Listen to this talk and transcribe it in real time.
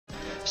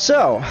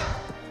So,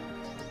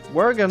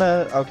 we're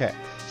gonna... Okay,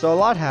 so a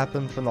lot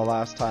happened from the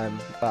last time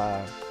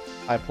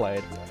I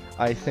played.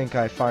 I think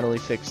I finally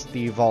fixed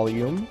the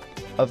volume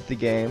of the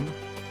game.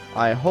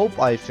 I hope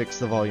I fixed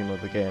the volume of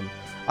the game.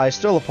 I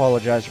still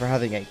apologize for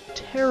having a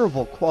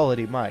terrible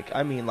quality mic.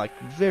 I mean, like,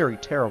 very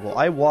terrible.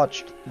 I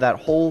watched that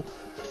whole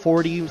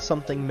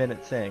 40-something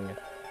minute thing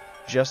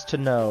just to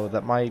know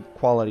that my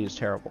quality is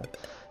terrible.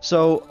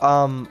 So,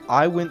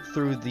 I went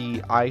through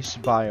the ice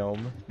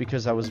biome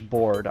because I was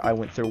bored. I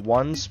went through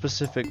one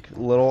specific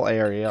little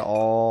area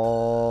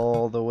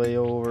all the way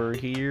over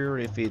here,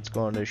 if it's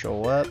going to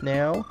show up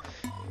now.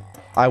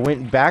 I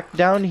went back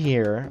down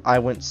here, I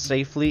went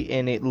safely,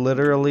 and it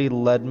literally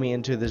led me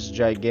into this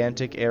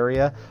gigantic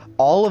area.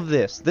 All of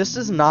this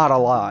is not a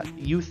lot.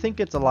 You think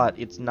it's a lot,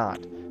 it's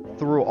not.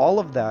 Through all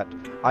of that,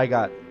 I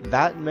got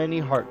that many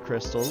heart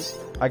crystals,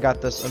 I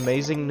got this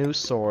amazing new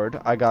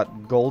sword, I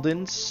got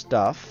golden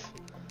stuff.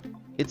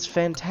 It's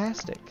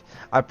fantastic.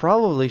 I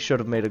probably should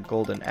have made a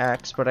golden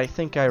axe, but I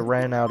think I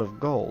ran out of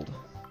gold,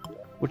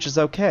 which is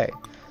okay.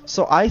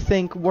 So I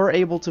think we're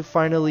able to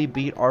finally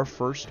beat our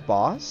first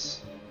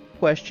boss?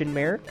 Question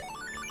mark?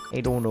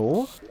 I don't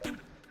know.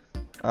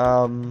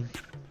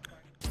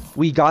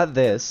 We got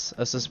this,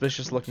 a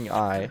suspicious looking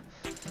eye.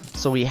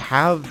 So we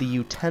have the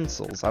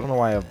utensils. I don't know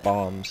why I have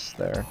bombs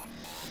there.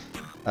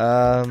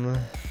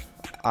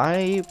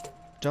 I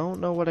don't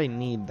know what I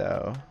need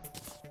though.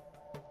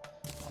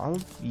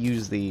 I'll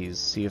use these,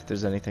 see if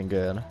there's anything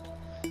good.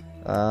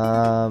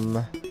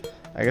 I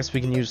guess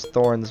we can use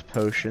Thorn's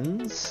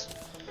potions.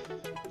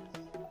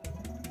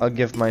 I'll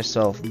give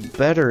myself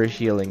better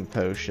healing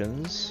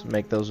potions.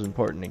 Make those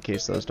important in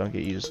case those don't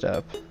get used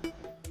up.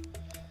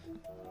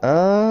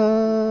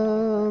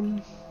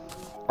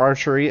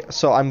 Archery.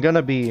 So I'm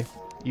gonna be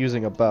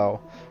using a bow.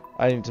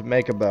 I need to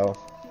make a bow.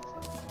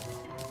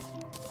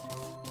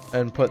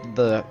 And put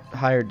the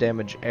higher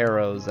damage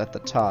arrows at the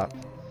top.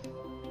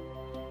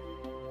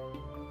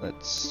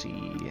 Let's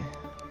see.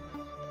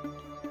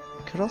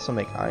 I could also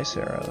make ice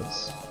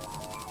arrows.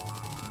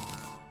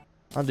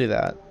 I'll do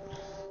that.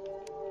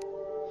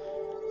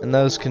 And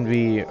those can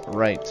be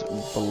right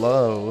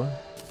below,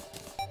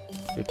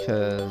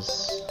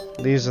 because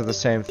these are the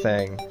same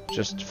thing,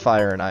 just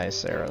fire and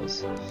ice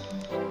arrows.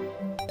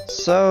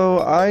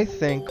 So I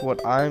think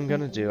what I'm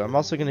gonna do, I'm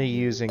also gonna be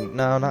using,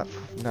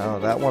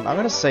 that one, I'm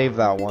gonna save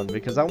that one,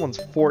 because that one's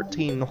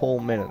 14 whole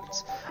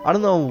minutes. I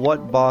don't know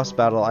what boss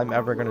battle I'm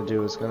ever gonna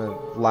do is gonna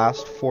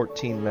last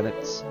 14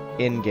 minutes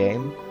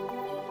in-game.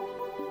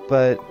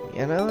 But,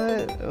 you know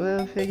what,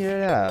 we'll figure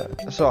it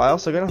out. So I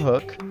also got a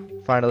hook.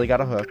 Finally got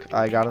a hook.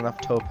 I got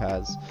enough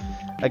topaz.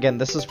 Again,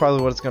 this is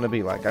probably what it's gonna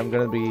be like. I'm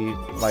gonna be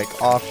like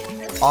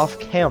off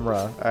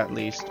camera at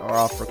least, or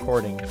off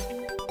recording.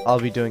 I'll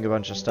be doing a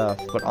bunch of stuff,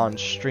 but on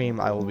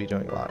stream I will be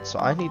doing a lot. So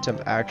I need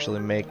to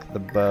actually make the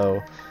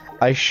bow.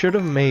 I should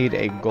have made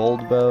a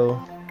gold bow.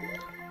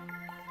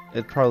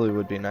 It probably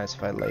would be nice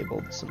if I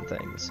labeled some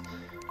things.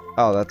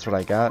 Oh, that's what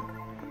I got.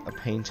 A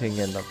painting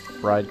and a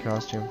bride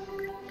costume.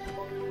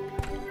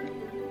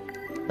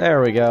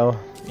 There we go.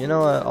 You know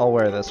what? I'll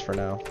wear this for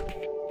now.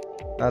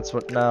 That's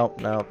what. No.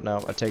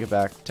 I take it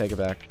back. Take it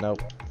back.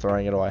 Nope.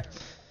 Throwing it away.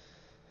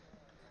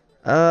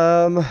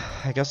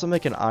 I guess I'll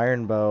make an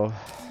iron bow.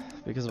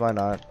 Because why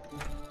not?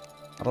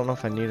 I don't know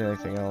if I need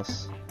anything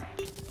else.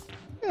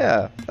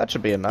 Yeah, that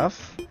should be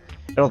enough.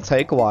 It'll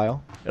take a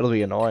while. It'll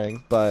be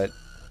annoying, but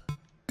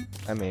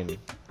I mean,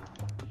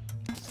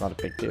 it's not a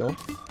big deal.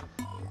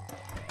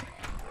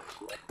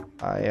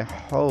 I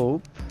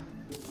hope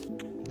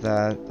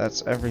that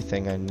that's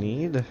everything I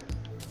need.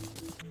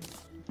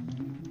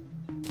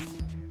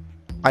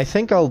 I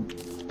think I'll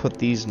put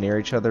these near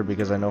each other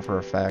because I know for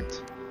a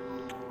fact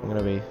I'm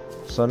gonna be.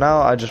 So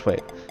now I just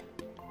wait.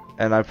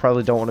 And I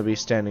probably don't want to be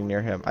standing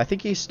near him. I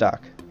think he's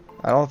stuck.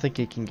 I don't think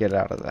he can get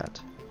out of that.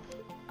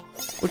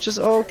 Which is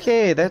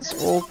okay. That's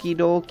okie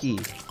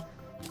dokie.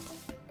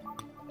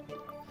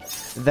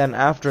 Then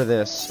after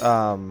this,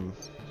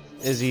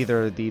 is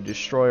either the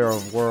Destroyer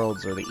of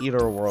Worlds or the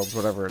Eater of Worlds,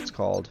 whatever it's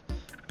called.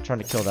 I'm trying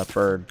to kill that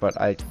bird, but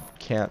I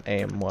can't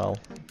aim well.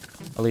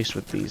 At least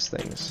with these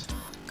things.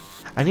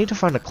 I need to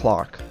find a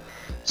clock.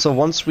 So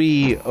once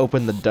we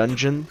open the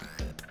dungeon,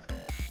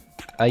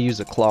 I use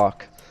a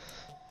clock.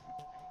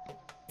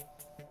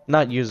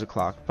 Not use a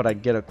clock, but I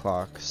get a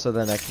clock, so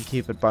then I can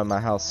keep it by my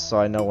house so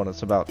I know when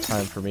it's about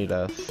time for me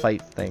to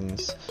fight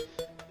things.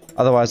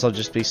 Otherwise I'll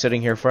just be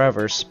sitting here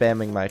forever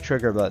spamming my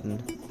trigger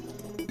button.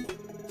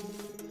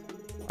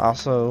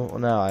 Also,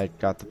 no, I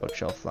got the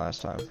bookshelf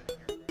last time.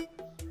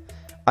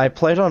 I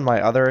played on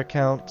my other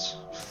account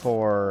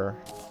for...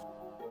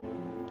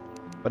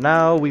 But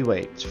now we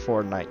wait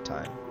for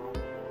nighttime.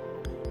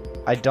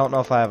 I don't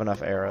know if I have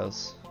enough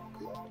arrows.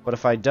 But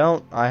if I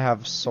don't, I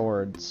have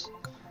swords.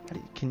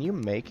 Can you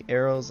make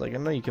arrows? Like, I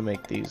know you can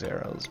make these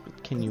arrows,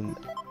 but can you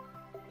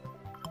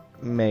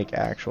make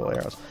actual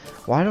arrows?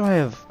 Why do I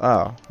have...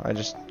 Oh, I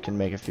just can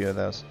make a few of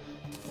those.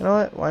 You know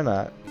what? Why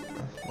not?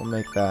 We'll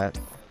make that.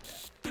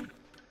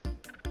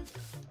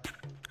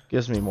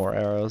 Gives me more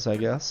arrows, I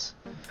guess.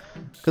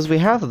 Because we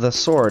have the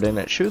sword and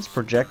it shoots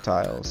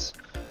projectiles.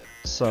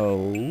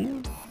 So,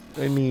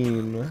 I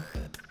mean...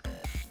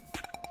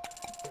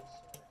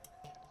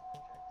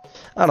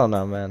 I don't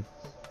know, man.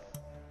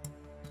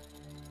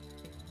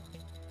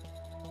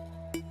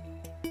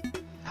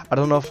 I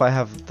don't know if I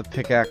have the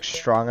pickaxe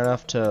strong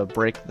enough to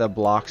break the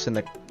blocks in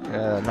the...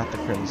 not the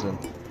crimson.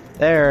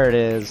 There it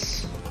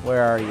is.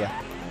 Where are you?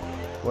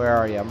 Where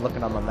are you? I'm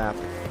looking on my map.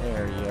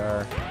 There you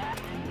are.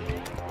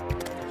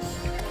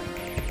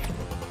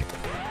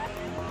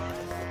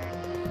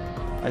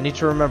 I need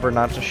to remember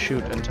not to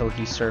shoot until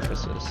he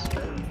surfaces.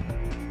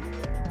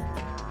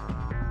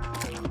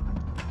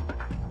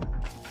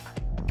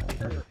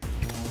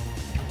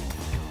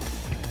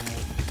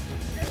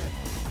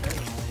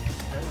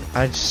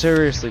 I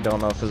seriously don't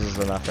know if this is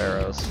enough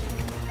arrows.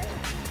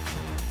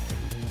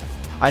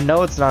 I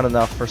know it's not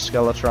enough for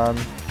Skeletron,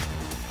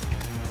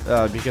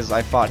 because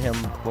I fought him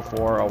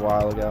before a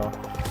while ago.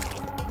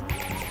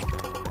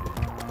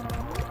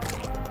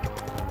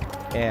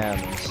 And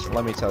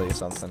let me tell you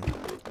something.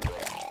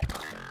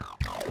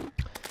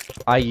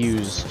 I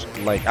used,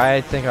 like,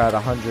 I think I had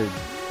 100,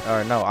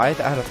 or no, I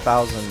had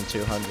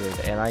 1,200,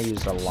 and I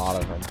used a lot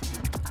of them.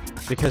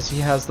 Because he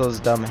has those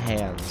dumb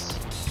hands.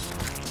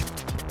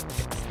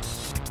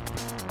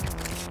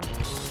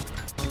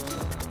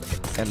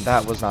 And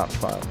that was not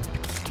fun.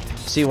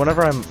 See,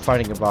 whenever I'm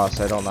fighting a boss,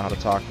 I don't know how to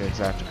talk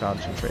to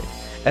concentrate.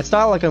 It's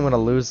not like I'm gonna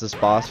lose this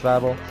boss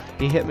battle.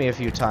 He hit me a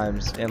few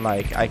times, and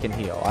like, I can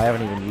heal. I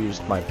haven't even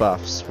used my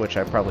buffs, which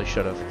I probably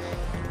should have.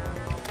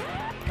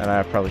 And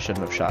I probably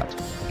shouldn't have shot.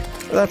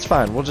 But that's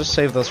fine, we'll just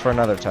save those for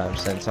another time,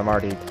 since I'm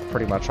already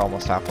pretty much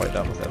almost halfway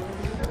done with him.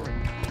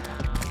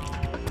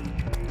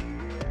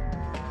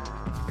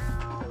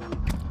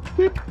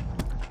 Whoop.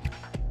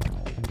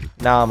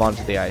 Now I'm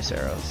onto the ice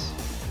arrows.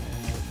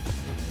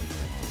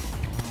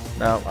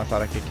 No, I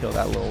thought I could kill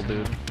that little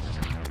dude.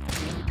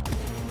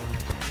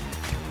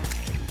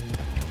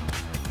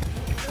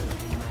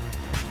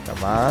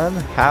 Come on,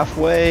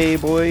 halfway,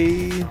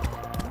 boy.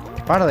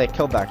 Finally, I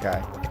killed that guy.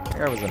 That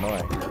guy was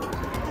annoying.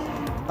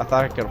 I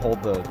thought I could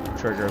hold the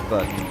trigger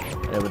button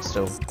and it would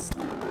still...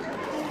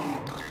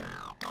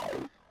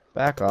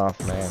 Back off,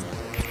 man.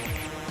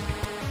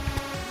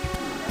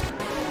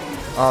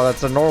 Oh,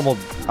 that's a normal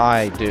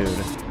eye, dude.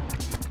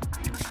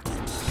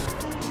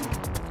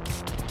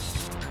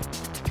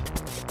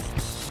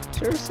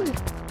 Seriously?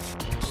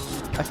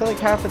 I feel like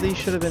half of these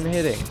should have been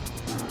hitting.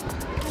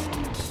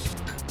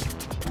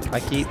 I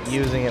keep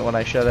using it when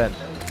I shouldn't.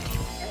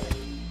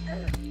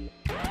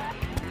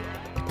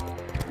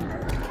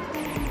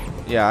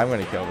 Yeah, I'm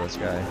gonna kill this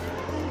guy.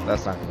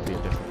 That's not gonna be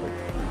a difficult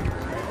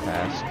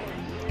task.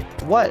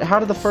 What? How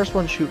did the first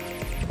one shoot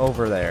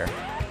over there?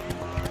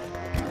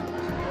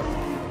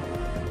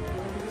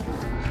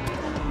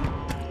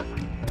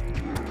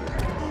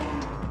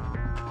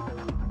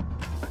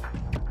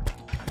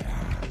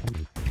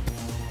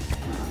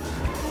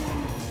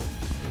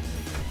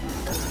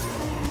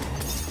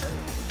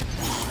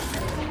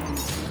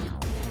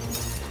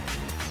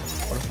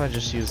 What if I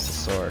just use the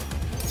sword?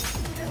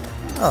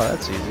 Oh,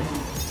 that's easy.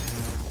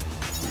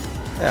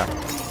 Yeah.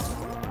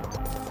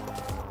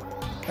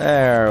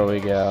 There we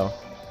go.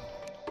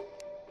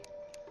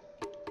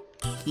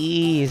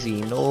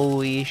 Easy,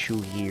 no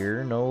issue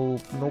here, no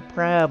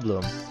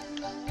problem.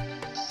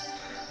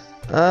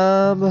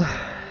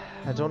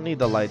 I don't need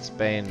the Light's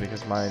Bane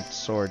because my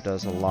sword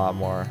does a lot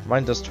more.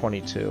 Mine does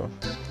 22.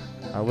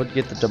 I would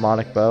get the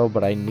demonic bow,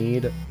 but I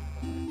need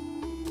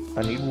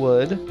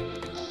wood.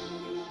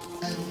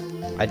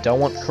 I don't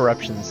want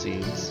corruption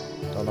seeds.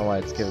 Don't know why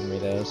it's giving me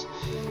those.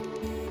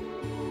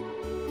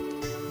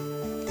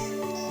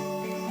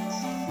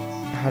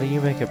 How do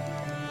you make a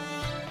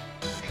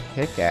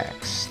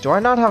pickaxe? Do I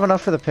not have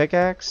enough for the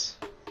pickaxe?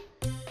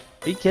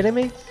 Are you kidding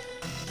me?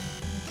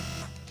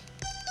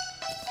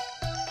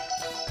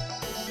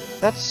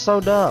 That's so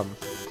dumb.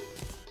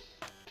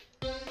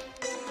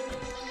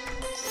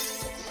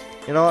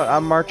 You know what?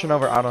 I'm marching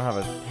over. I don't have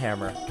a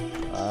hammer.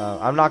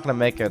 I'm not gonna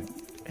make a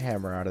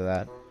hammer out of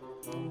that.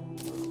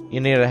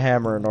 You need a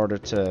hammer in order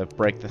to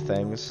break the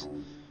things.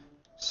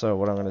 So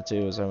what I'm gonna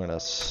do is I'm gonna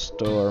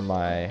store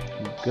my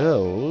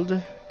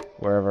gold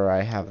wherever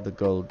I have the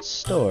gold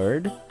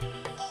stored.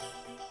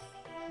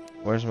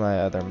 Where's my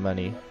other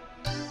money?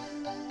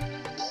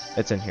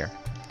 It's in here.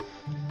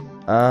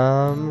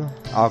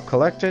 I'll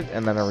collect it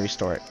and then I'll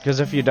restore it.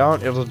 Because if you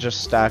don't, it'll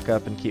just stack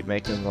up and keep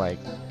making like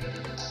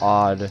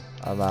odd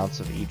amounts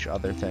of each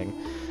other thing.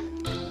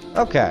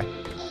 Okay,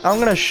 I'm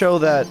gonna show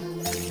that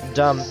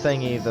dumb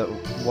thingy that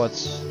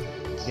what's,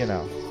 you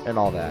know, and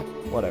all that.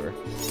 Whatever.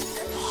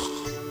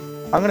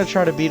 I'm gonna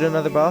try to beat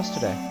another boss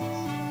today.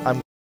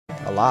 I'm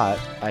a lot.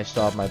 I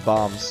still have my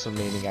bombs, so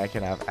meaning I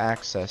can have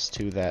access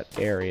to that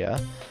area.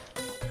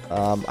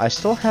 I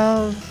still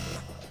have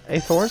a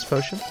Thor's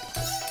potion.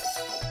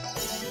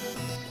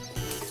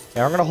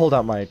 Yeah, I'm gonna hold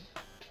out my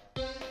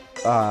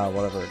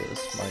whatever it is,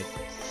 my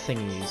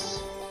thingies,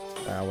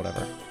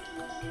 whatever.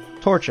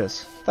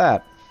 Torches.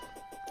 That.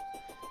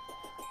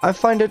 I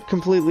find it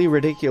completely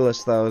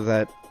ridiculous, though,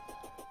 that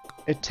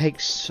It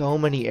takes so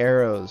many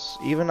arrows.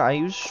 Even I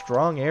use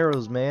strong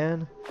arrows,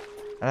 man.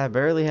 And I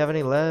barely have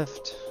any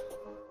left.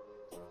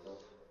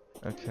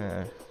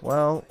 Okay,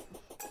 well...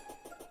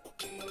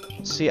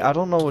 See, I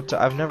don't know what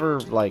to... I've never,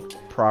 like,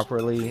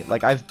 properly...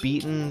 Like, I've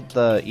beaten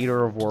the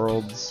Eater of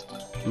Worlds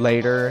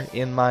later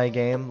in my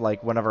game.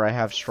 Like, whenever I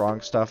have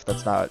strong stuff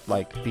that's not,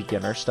 like,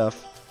 beginner stuff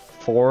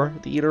for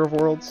the Eater of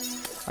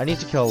Worlds. I need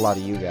to kill a lot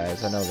of you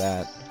guys, I know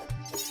that.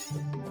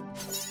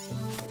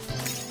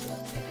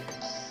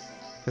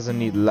 Because I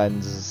need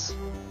lenses.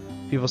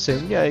 People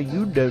saying, yeah,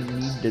 you don't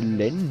need the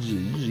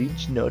lenses,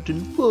 it's not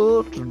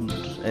important.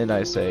 And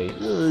I say,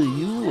 oh,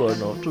 you are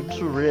not a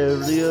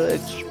Terraria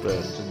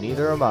expert, and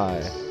neither am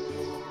I.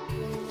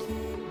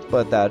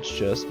 But that's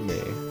just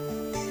me.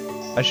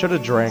 I should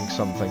have drank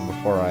something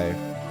before I...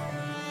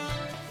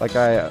 Like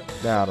I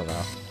don't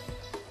know.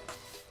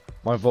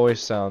 My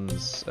voice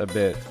sounds a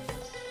bit...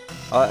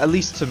 at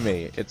least to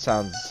me, it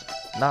sounds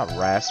not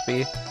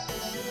raspy,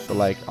 but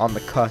like on the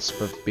cusp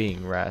of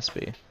being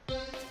raspy.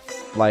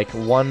 Like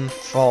one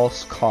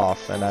false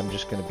cough and I'm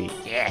just gonna be,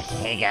 yeah,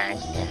 hey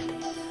guys.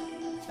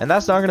 And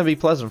that's not gonna be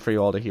pleasant for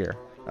you all to hear.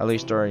 At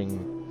least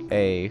during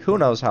a who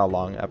knows how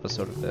long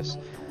episode of this.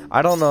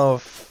 I don't know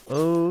if,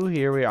 oh,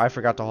 here we are. I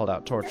forgot to hold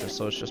out torches,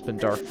 so it's just been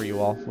dark for you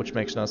all, which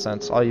makes no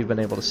sense. All you've been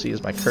able to see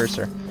is my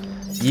cursor.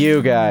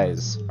 You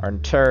guys are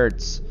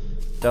turds.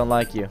 Don't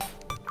like you.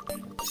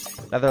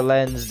 Another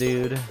lens,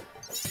 dude.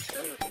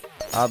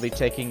 I'll be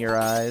taking your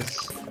eyes,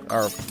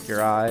 or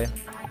your eye.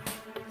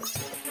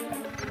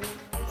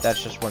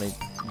 That's just one of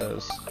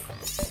those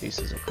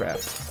pieces of crap.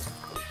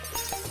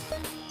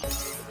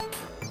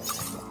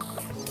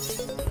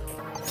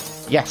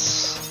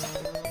 Yes!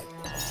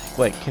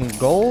 Wait, can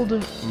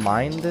gold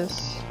mine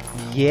this?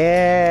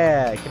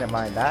 Yeah! Can it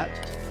mine that?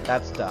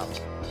 That's dumb.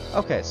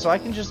 Okay, so I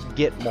can just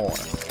get more.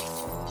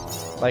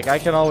 Like, I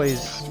can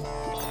always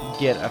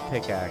get a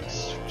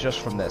pickaxe just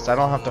from this. I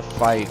don't have to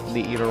fight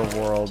the Eater of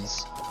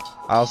Worlds.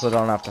 I also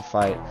don't have to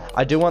fight.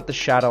 I do want the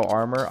shadow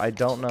armor. I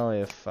don't know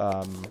if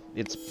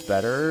it's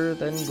better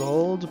than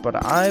gold, but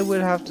I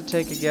would have to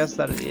take a guess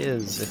that it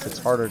is if it's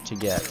harder to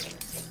get.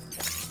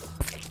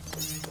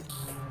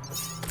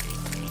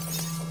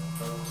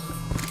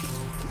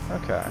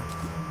 Okay.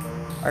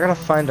 I gotta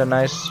find a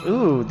nice...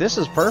 Ooh, this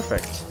is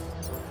perfect.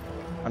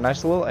 A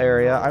nice little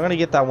area. I'm gonna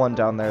get that one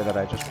down there that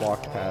I just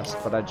walked past,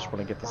 but I just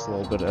want to get this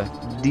little bit of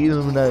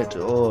Demonite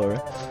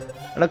ore.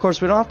 And of course,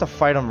 we don't have to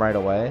fight them right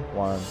away.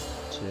 1,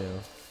 2,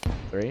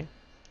 3.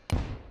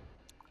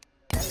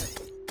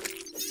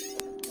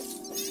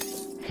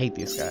 Hate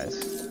these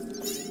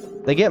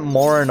guys. They get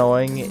more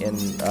annoying in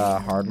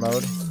hard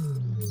mode,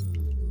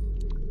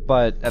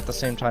 but at the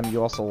same time,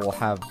 you also will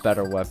have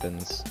better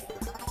weapons.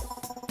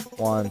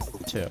 1,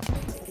 2.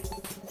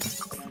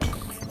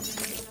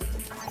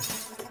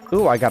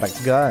 Ooh, I got a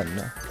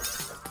gun.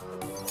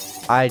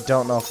 I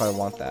don't know if I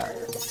want that.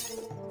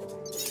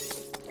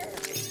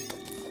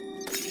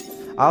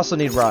 I also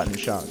need rotten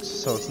chunks,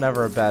 so it's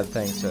never a bad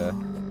thing to...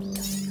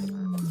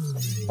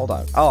 Hold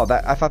on. Oh,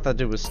 I thought that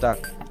dude was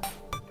stuck.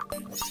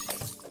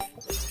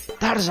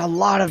 That is a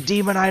lot of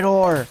demonite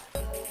ore!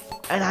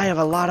 And I have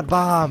a lot of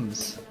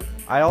bombs!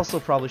 I also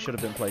probably should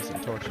have been placing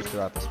torches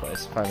throughout this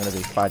place if I'm going to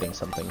be fighting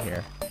something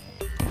here.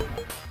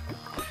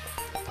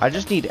 I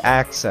just need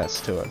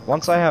access to it.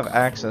 Once I have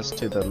access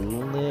to the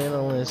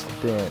littlest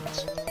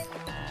bit.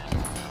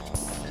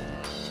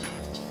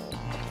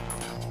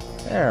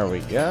 There we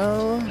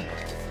go.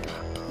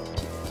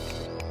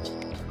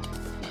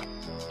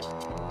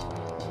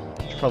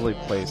 Should probably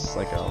place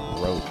like a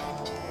rope.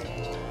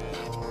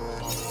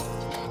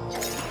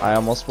 I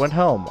almost went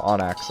home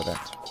on accident.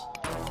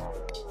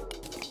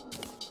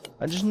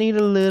 I just need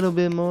a little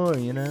bit more,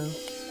 you know?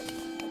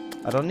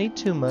 I don't need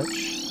too much.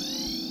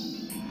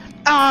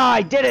 Ah,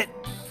 I did it!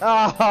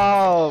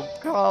 Oh,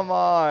 come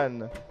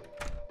on.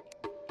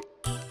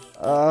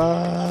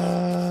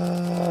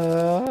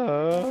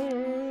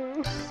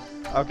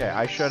 Okay,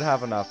 I should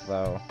have enough,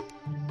 though,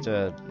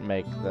 to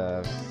make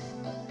the...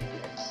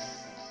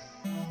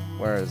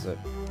 Where is it?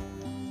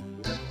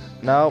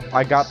 Nope,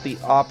 I got the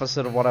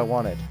opposite of what I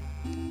wanted.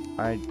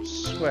 I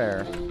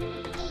swear,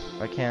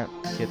 I can't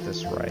get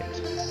this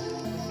right.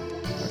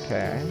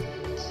 Okay,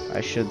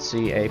 I should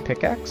see a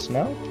pickaxe,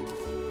 no?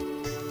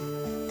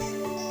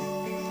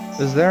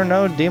 Is there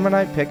no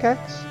demonite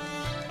pickaxe?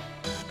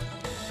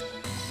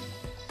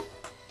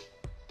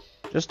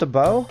 Just a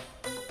bow?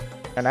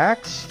 An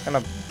axe? And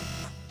a...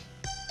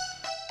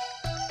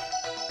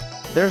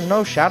 There's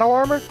no shadow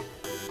armor?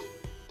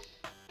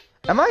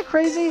 Am I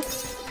crazy?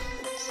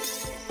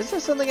 Is there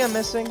something I'm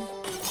missing?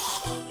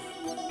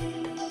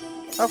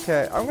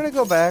 Okay, I'm gonna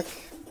go back.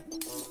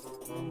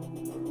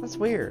 That's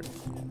weird.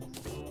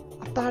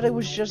 I thought it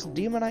was just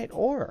demonite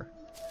ore.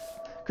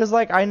 Because,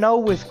 like, I know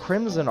with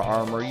Crimson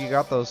armor, you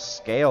got those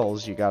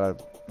scales you gotta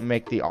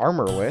make the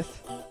armor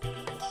with.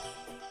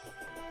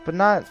 But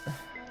not...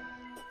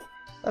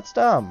 That's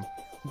dumb.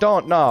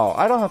 No,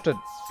 I don't have to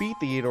beat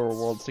the Eater of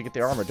Worlds to get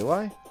the armor, do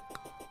I?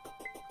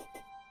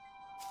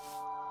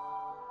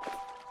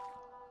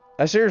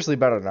 I seriously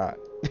better not.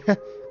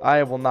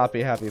 I will not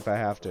be happy if I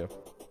have to.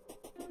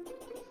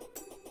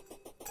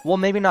 Well,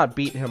 maybe not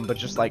beat him, but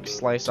just, like,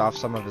 slice off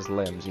some of his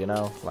limbs, you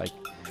know? Like,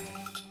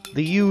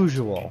 the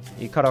usual.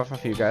 You cut off a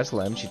few guys'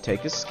 limbs, you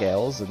take his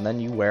scales, and then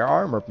you wear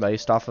armor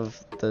based off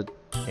of the,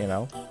 you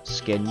know,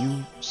 skin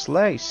you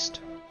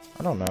sliced.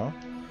 I don't know.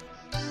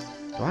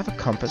 Do I have a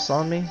compass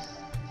on me?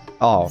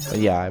 Oh,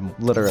 yeah, I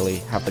literally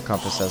have the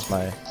compass as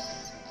my...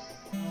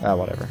 Ah,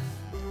 whatever.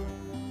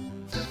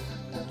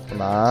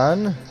 Come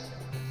on.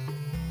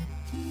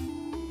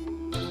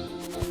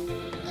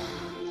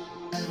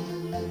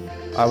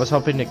 I was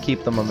hoping to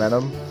keep the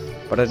momentum,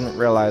 but I didn't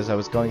realize I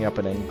was going up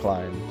an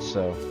incline,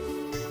 so...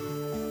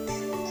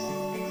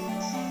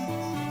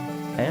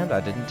 And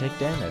I didn't take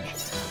damage.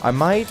 I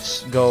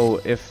might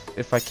go,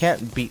 if I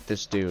can't beat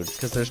this dude,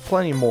 because there's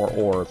plenty more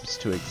orbs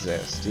to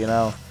exist, you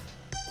know?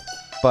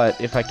 But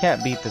if I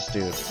can't beat this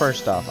dude,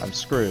 first off, I'm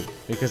screwed,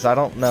 because I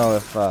don't know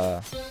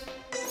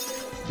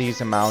if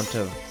these amount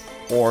of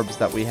orbs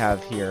that we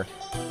have here,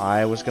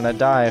 I was gonna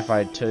die if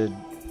I did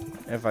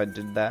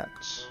that.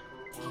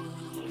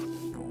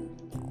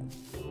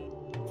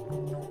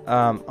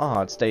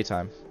 Oh, it's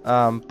daytime.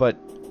 But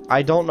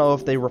I don't know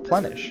if they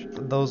replenish.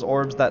 Those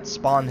orbs that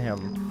spawn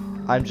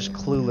him, I'm just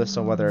clueless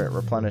on whether it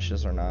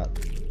replenishes or not.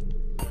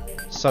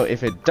 So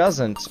if it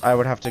doesn't, I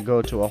would have to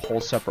go to a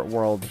whole separate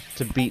world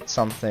to beat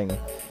something,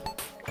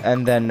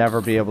 and then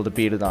never be able to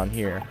beat it on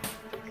here.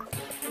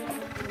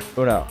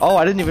 Oh no. Oh,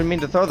 I didn't even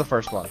mean to throw the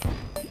first one.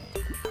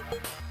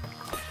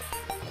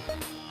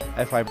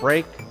 If I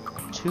break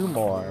 2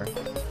 more,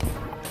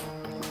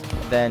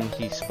 then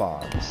he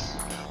spawns.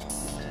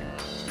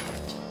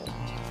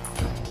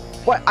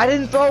 What? I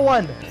didn't throw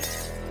one!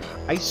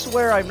 I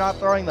swear I'm not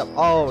throwing them.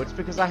 Oh, it's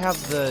because I have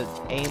the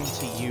aim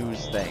to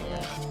use thing,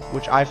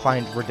 which I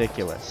find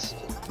ridiculous.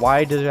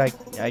 Why did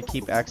I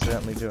keep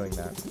accidentally doing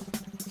that?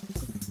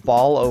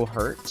 Ball o'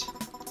 hurt?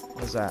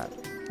 What is that?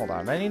 Hold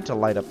on, I need to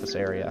light up this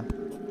area.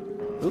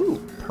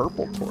 Ooh,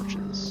 purple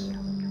torches.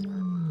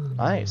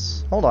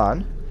 Nice. Hold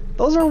on.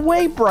 Those are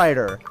way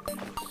brighter!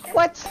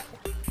 What?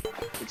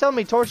 You're telling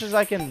me torches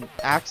I can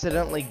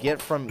accidentally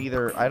get from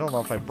either... I don't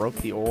know if I broke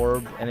the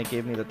orb and it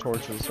gave me the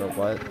torches or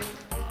what.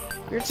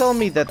 You're telling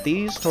me that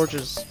these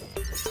torches...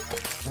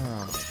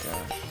 Oh my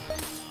gosh.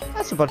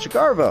 That's a bunch of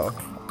garbo.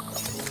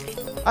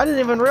 I didn't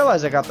even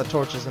realize I got the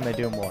torches and they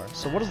do more.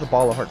 So what is the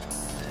ball of heart?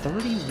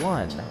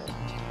 31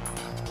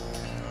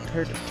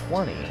 compared to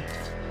 20.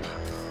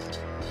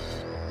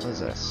 What is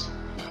this?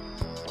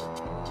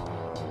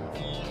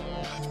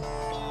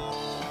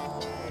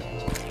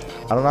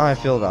 I don't know how I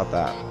feel about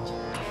that.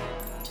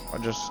 I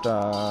just,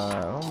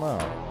 I don't know.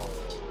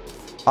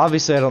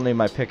 Obviously I don't need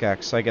my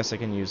pickaxe, so I guess I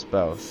can use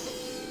both.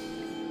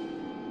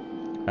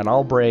 And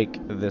I'll break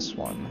this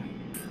one.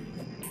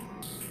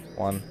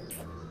 1,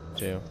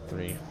 2,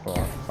 3, 4,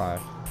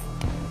 5.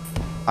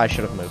 I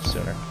should have moved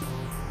sooner.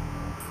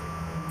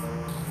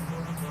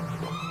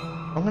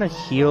 I'm gonna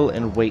heal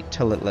and wait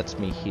till it lets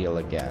me heal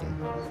again.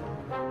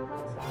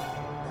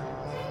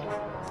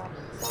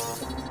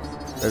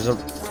 There's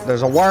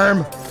a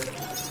worm!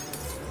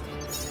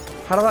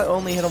 How do I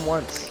only hit him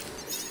once?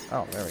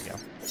 Oh, there we go.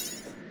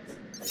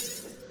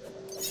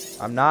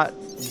 I'm not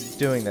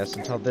doing this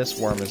until this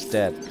worm is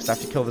dead, because I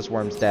have to kill this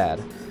worm's dad.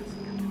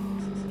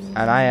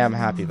 And I am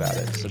happy about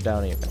it, so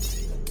don't even.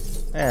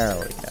 There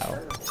we go.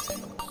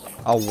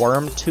 A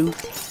worm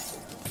tooth?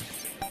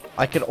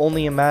 I could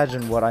only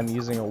imagine what I'm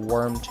using a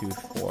worm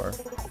tooth for.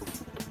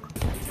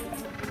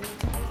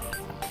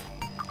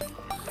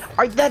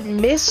 That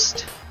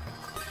missed?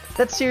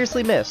 That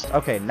seriously missed.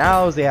 Okay,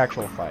 now is the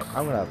actual fight.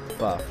 I'm gonna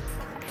buff.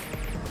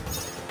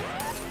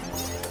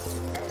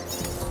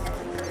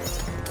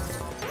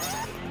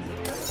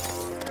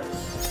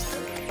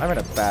 I'm in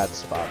a bad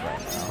spot right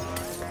now.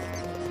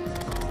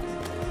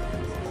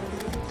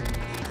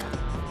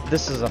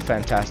 This is a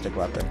fantastic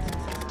weapon.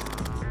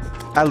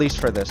 At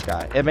least for this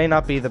guy. It may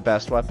not be the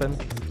best weapon,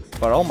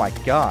 but oh my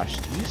gosh,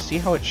 do you see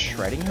how it's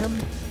shredding him?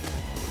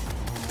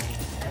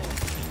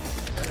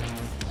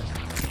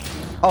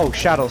 Oh,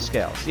 shadow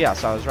scales.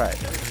 Yes, I was right.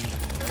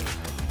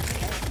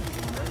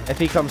 If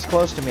he comes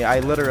close to me, I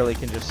literally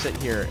can just sit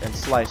here and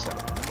slice him.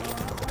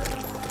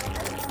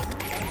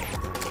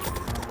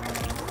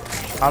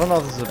 I don't know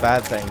if this is a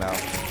bad thing, though.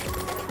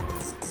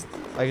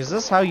 Like, is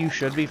this how you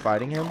should be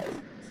fighting him?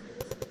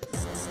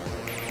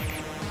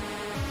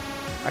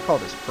 I call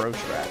this Pro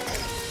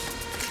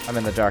Strats. I'm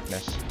in the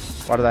darkness.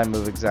 Why did I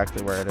move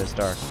exactly where it is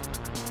dark?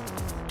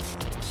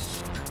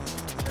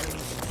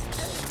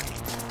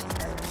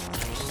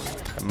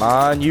 Come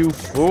on, you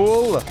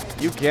fool!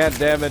 You can't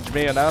damage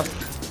me enough.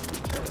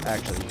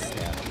 Actually, you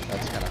can.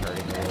 That's kind of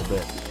hurting a little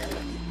bit.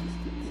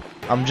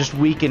 I'm just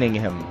weakening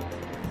him.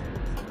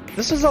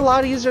 This is a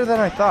lot easier than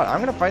I thought. I'm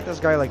gonna fight this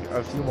guy like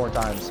a few more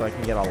times so I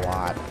can get a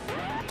lot.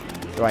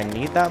 Do I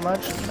need that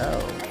much? No.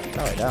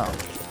 No, I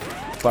don't.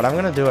 But I'm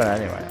gonna do it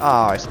anyway.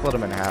 Oh, I split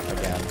him in half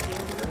again.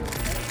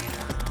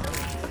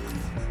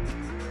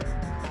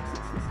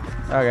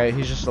 Okay,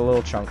 he's just a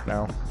little chunk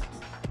now.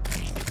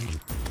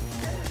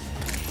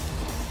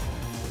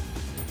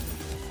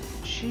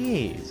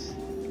 Jeez.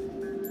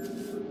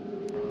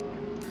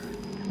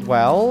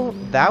 Well,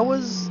 that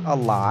was a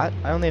lot.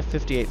 I only have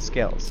 58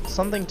 skills.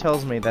 Something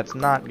tells me that's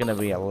not gonna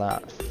be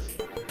enough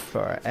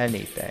for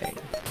anything.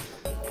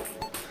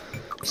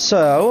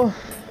 So,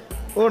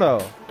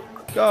 uno,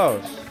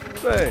 dos,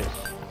 tres.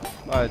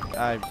 That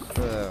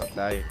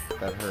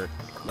hurt.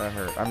 That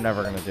hurt. I'm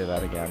never gonna do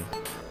that again.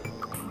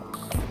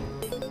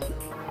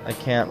 I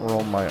can't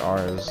roll my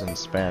R's in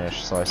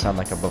Spanish, so I sound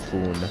like a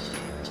buffoon.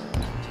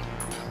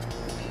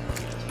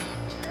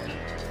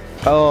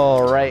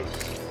 Oh, right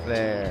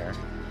there.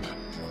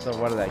 So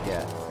what did I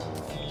get?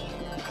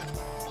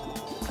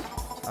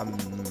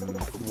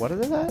 What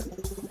is that?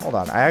 Hold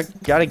on, I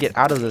gotta get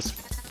out of this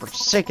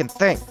forsaken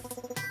thing.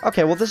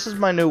 Okay, well this is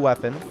my new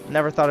weapon.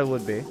 Never thought it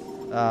would be.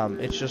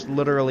 It's just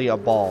literally a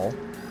ball.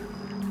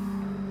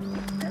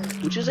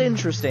 Which is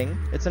interesting.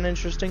 It's an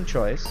interesting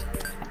choice.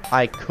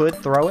 I could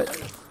throw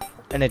it,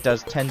 and it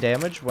does 10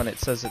 damage when it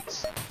says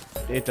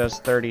it does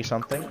 30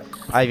 something.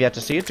 I've yet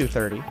to see it do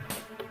 30.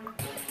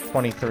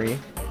 23.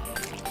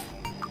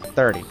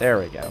 30. There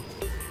we go.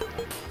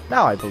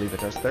 Now I believe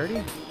it does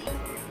 30.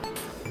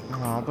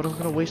 Oh, but I'm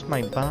gonna waste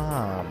my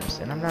bombs,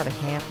 and I'm not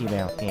happy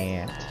about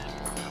that.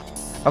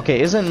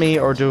 Okay, isn't me,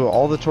 or do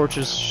all the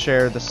torches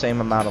share the same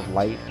amount of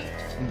light?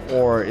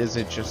 Or is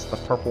it just the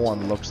purple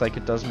one looks like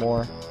it does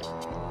more?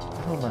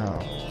 I don't know.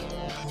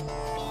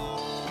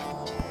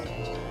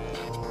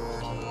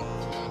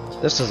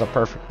 This is a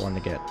perfect one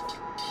to get.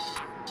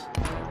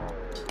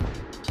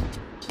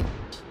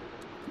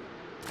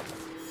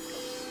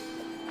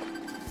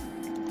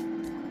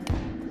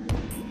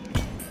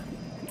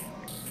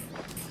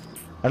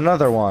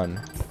 Another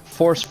one.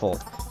 Forceful.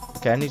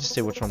 Okay, I need to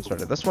see which one's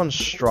better. This one's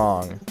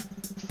strong.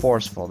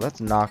 Forceful. That's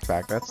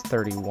knockback. That's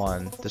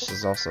 31. This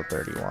is also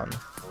 31.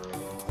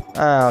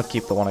 I'll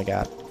keep the one I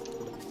got.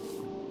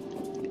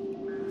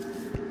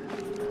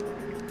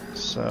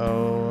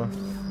 So...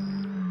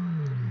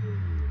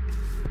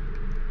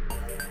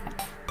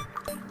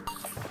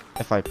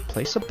 if I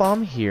place a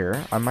bomb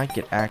here, I might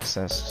get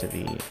access to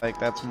the... like,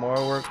 that's more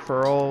work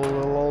for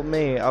old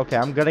me. Okay,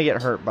 I'm gonna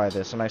get hurt by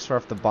this, and I swear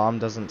if the bomb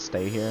doesn't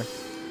stay here...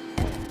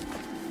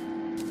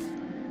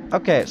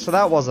 okay, so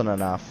that wasn't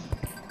enough.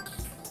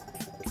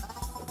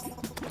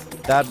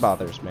 That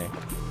bothers me.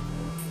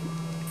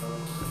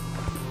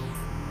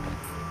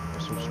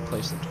 So we'll just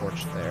place the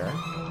torch there.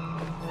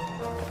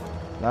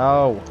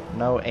 No!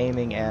 No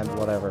aiming and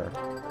whatever.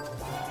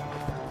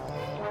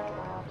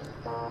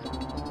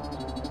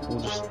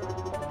 We'll just...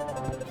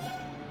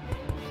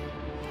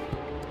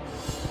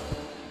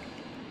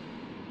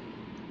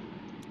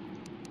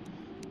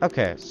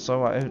 okay,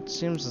 so it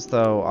seems as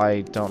though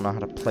I don't know how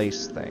to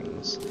place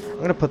things. I'm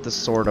gonna put this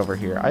sword over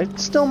here. I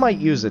still might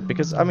use it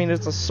because, I mean,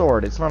 it's a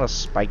sword. It's not a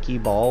spiky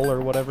ball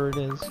or whatever it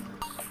is.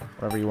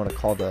 Whatever you want to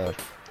call the...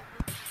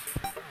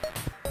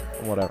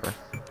 whatever.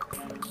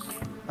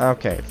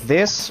 Okay,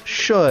 this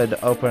should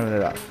open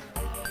it up.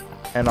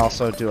 And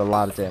also do a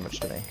lot of damage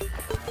to me.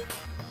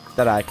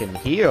 That I can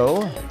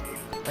heal.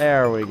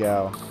 There we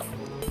go.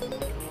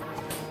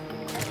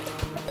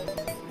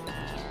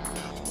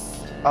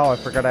 Oh, I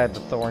forgot I had the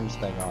thorns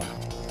thing on.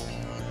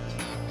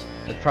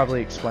 It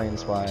probably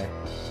explains why.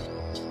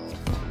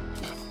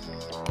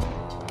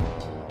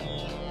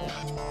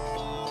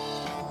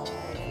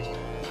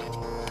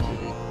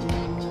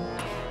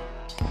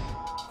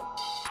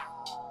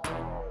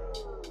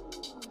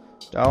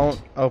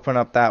 Don't open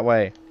up that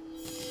way.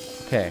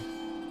 Okay,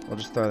 we'll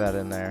just throw that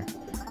in there.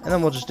 And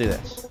then we'll just do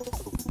this.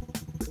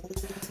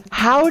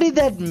 How did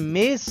that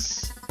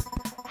miss?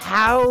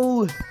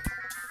 How?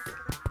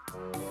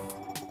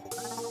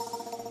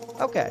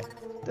 Okay,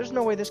 there's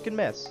no way this can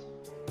miss.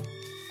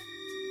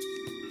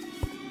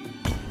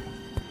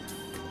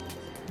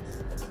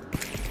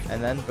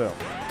 And then boom.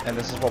 And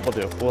this is what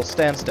we'll do. We'll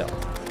stand still.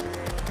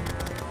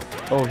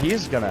 Oh,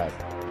 he's gonna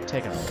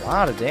take a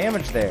lot of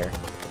damage there.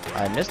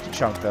 I missed a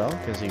chunk though,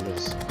 because he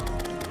was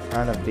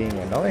kind of being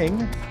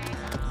annoying.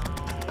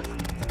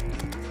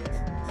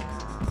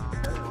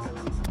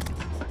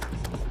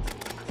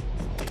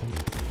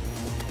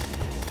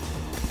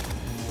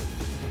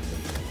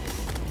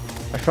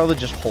 I should probably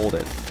just hold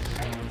it.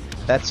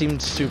 That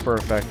seemed super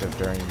effective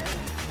during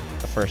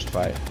the first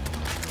fight.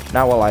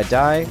 Now will I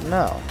die?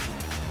 No.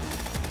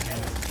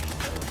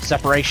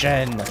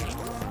 Separation!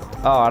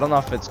 Oh, I don't know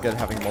if it's good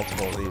having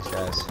multiple of these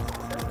guys.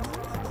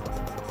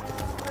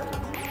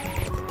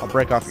 I'll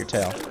break off your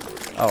tail.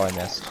 Oh, I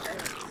missed.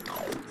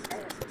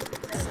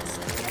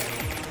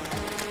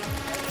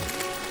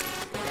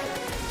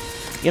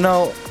 You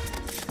know,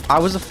 I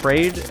was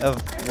afraid of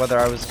whether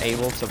I was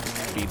able to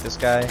beat this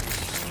guy.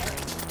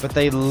 But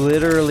they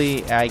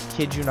literally, I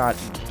kid you not,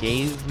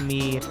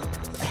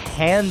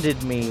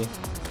 handed me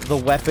the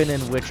weapon in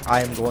which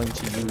I am going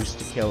to use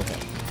to kill him.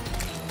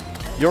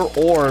 Your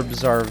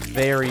orbs are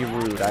very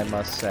rude, I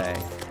must say.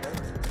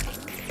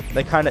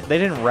 They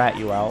didn't rat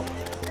you out.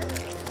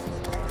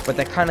 But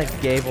they kind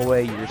of gave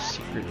away your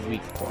secret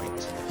weak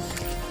point.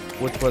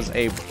 Which was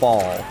a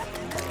ball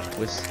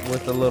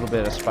with a little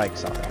bit of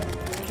spikes on it.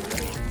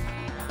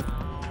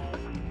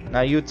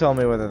 Now you tell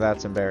me whether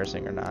that's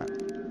embarrassing or not.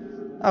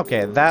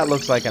 Okay, that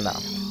looks like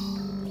enough.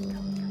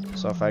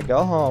 So if I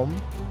go home,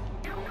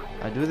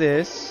 I do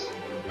this,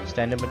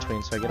 stand in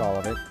between so I get all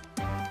of it.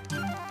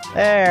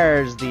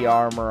 There's the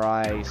armor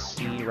I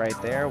see right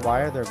there.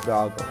 Why are there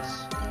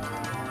goggles?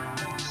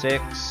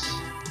 6.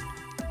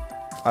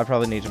 I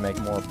probably need to make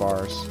more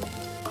bars.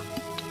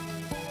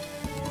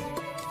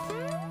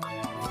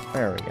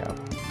 There we go.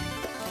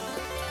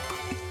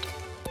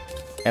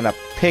 And a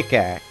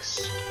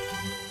pickaxe.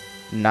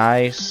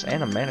 Nice.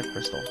 And a mana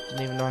crystal.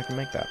 Didn't even know I could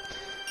make that.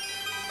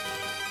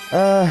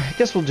 I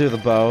guess we'll do the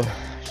bow.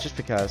 Just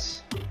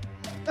because.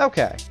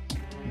 Okay.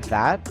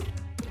 That.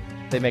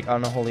 They make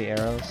unholy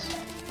arrows.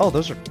 Oh,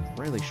 those are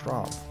really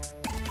strong.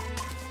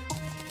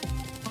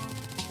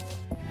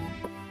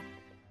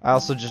 I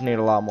also just need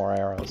a lot more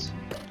arrows.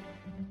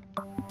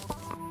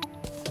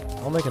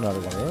 I'll make another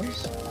one of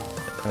those.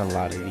 And a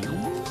lot of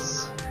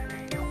these.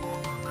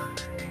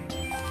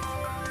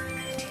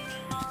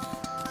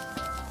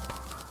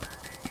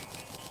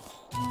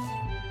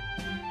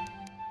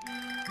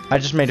 I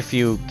just made a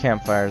few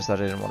campfires that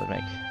I didn't want to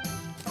make.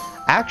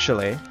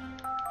 Actually,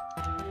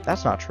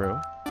 that's not true.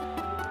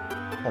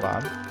 Hold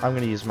on. I'm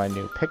going to use my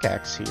new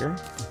pickaxe here.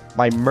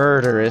 My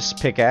murderous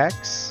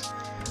pickaxe.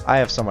 I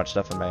have so much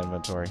stuff in my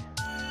inventory.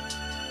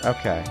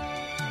 Okay.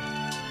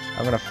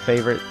 I'm going to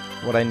favorite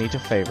what I need to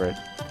favorite.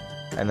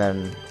 And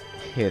then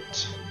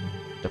hit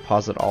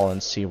deposit all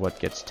and see what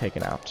gets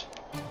taken out.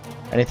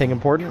 Anything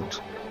important?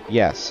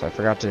 Yes, I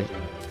forgot to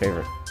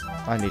favorite.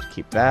 I need to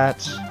keep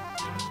that.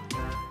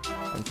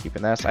 I'm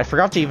keeping this. I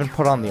forgot to even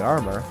put on the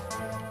armor.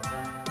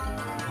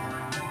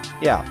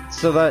 Yeah,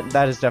 so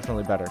that is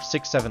definitely better.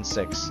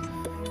 676.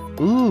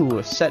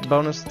 Ooh, set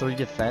bonus 3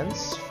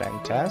 defense.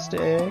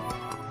 Fantastic.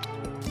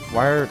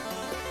 Why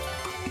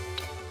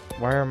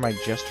are my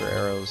jester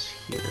arrows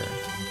here?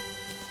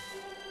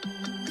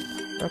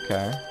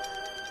 Okay.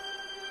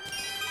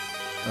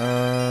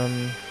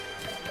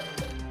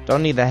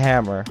 Don't need the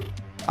hammer.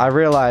 I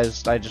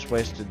realized I just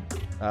wasted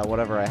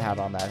whatever I had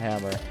on that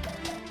hammer,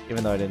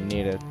 even though I didn't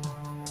need it.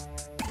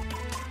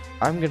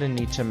 I'm gonna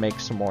need to make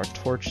some more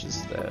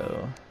torches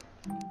though.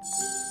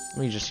 Let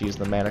me just use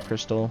the mana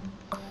crystal.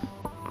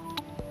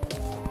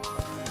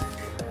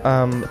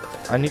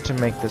 I need to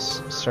make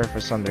this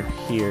surface under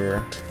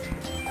here.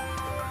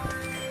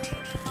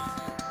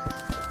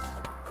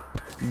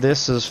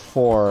 This is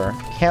for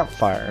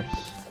campfires.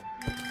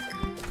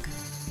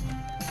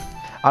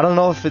 I don't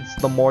know if it's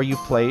the more you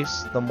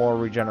place, the more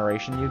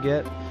regeneration you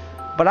get.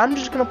 But I'm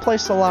just gonna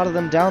place a lot of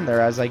them down there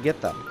as I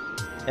get them.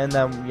 And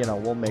then, you know,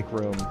 we'll make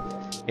room.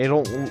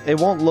 It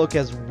won't look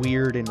as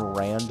weird and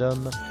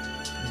random,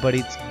 but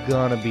it's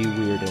gonna be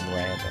weird and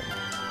random.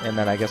 And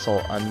then I guess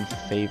I'll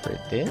unfavorite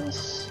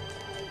this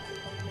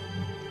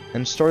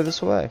and store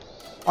this away.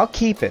 I'll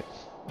keep it.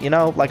 You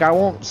know, like I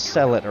won't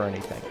sell it or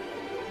anything.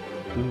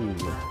 Ooh.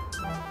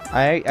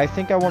 I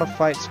think I want to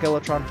fight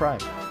Skeletron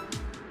Prime.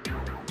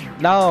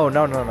 No,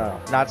 not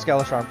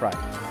Skeletron Prime.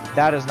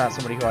 That is not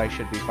somebody who I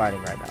should be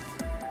fighting right now.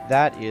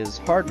 That is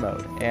hard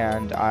mode,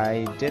 and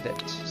I did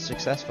it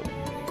successfully.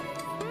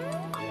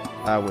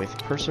 With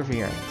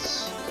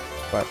perseverance.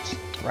 But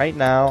right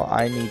now,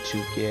 I need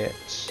to get...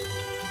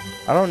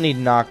 I don't need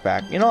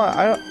knockback. You know,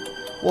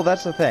 well,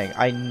 that's the thing.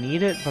 I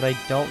need it, but I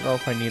don't know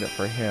if I need it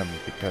for him,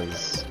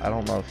 because I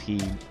don't know if he...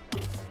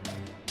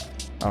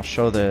 I'll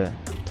show the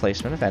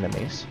placement of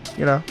enemies,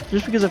 you know,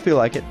 just because I feel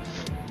like it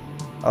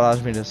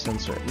allows me to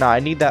censor it. No, I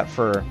need that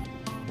for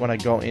when I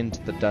go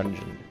into the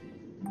dungeon,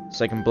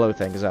 so I can blow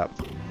things up.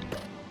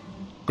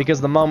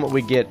 Because the moment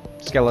we get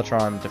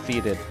Skeletron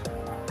defeated,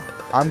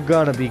 I'm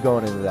gonna be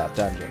going into that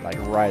dungeon, like,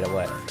 right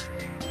away.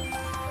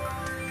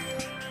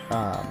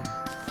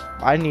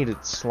 I needed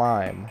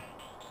slime,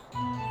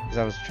 because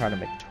I was trying to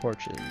make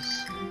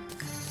torches.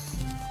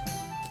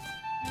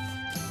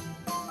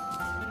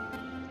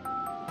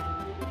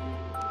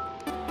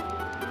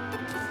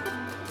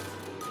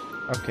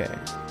 Okay,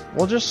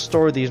 we'll just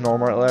store these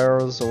normal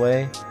arrows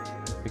away,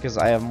 because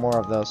I have more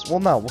of those. Well,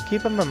 no, we'll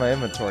keep them in my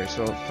inventory,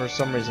 so for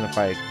some reason if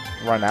I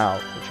run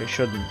out, which I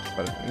shouldn't,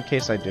 but in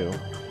case I do.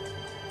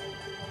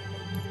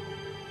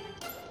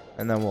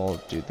 And then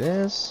we'll do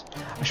this.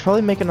 I should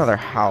probably make another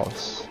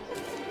house.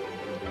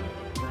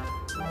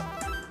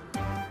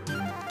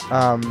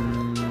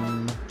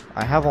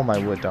 I have all my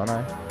wood, don't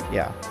I?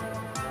 Yeah.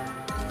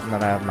 And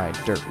then I have my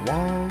dirt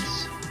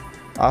walls.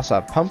 I also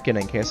have pumpkin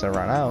in case I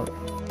run out.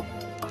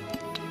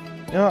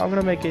 You know what, I'm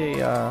gonna make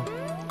a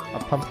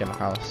pumpkin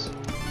house.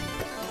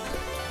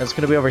 And it's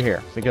gonna be over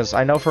here, because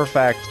I know for a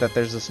fact that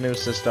there's this new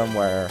system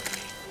where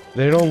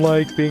they don't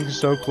like being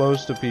so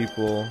close to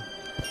people.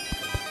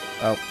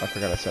 Oh, I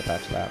forgot I set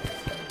that to that.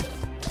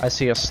 I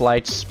see a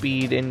slight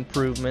speed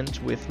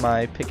improvement with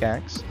my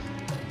pickaxe,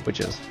 which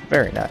is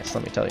very nice,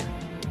 let me tell you.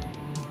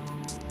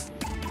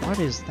 What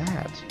is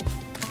that?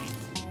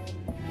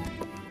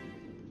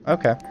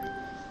 Okay.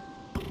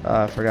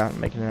 I forgot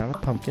making it out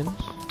of pumpkins.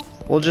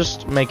 We'll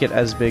just make it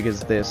as big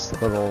as this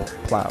little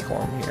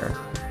platform here.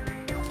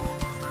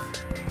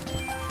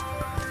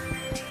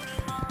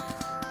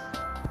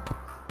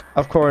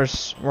 Of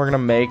course, we're gonna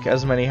make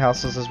as many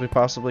houses as we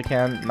possibly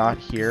can, not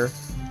here,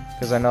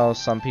 because I know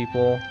some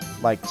people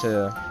like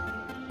to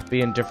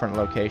be in different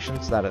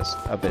locations. That is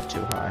a bit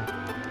too high.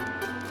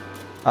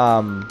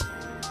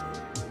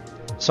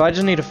 So I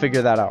just need to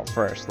figure that out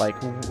first, like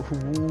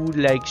who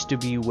likes to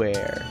be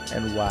where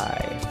and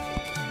why.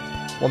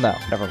 Well, no,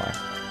 never mind.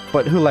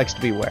 But who likes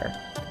to be where?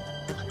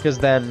 Because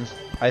then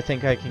I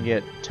think I can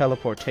get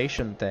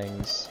teleportation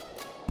things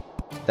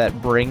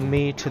that bring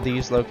me to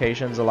these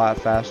locations a lot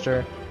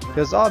faster.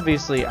 Because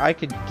obviously I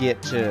could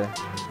get to...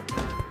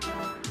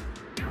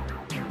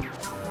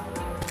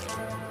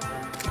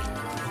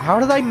 How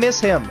did I miss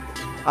him?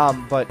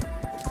 But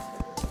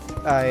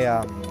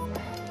I,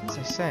 what was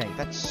I saying?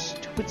 That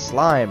stupid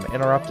slime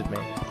interrupted me.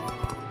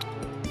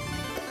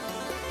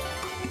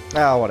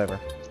 Ah, whatever.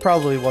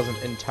 Probably wasn't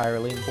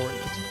entirely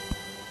important.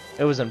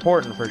 It was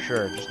important for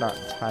sure, just not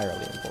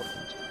entirely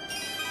important.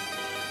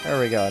 There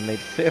we go, I made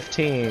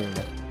 15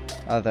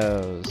 of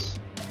those.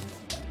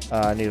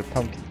 I need a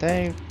pumpkin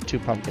thing, 2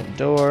 pumpkin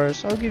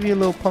doors. I'll give you a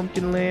little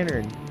pumpkin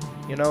lantern,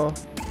 you know?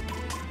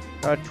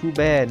 Not too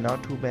bad,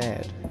 not too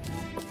bad.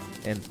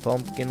 And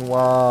pumpkin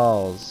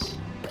walls.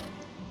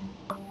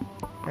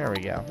 There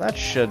we go. That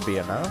should be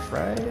enough,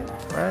 right?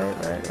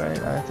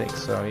 Right. I think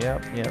so.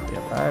 Yep.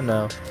 I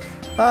know.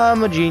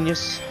 I'm a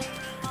genius.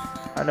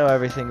 I know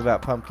everything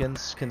about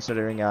pumpkins,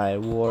 considering I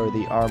wore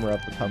the armor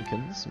of the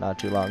pumpkins not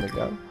too long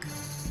ago.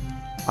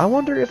 I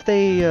wonder if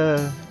they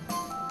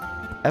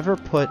ever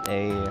put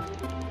a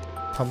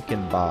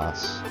pumpkin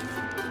boss.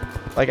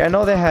 Like, I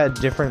know they had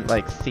different,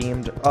 like,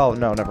 themed... Oh,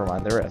 no, never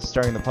mind. There is.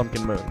 During the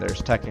pumpkin moon,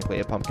 there's technically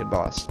a pumpkin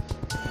boss.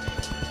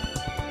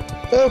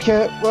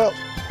 Okay, well...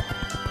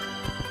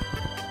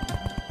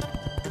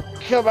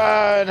 Come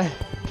on!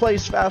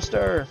 Place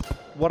faster!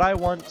 What I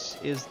want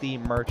is the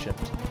merchant.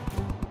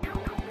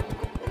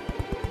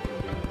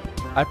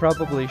 I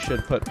probably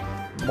should put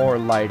more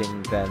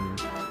lighting than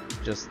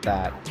just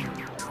that.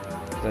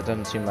 That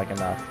doesn't seem like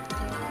enough.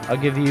 I'll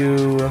give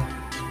you...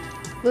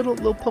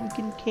 Little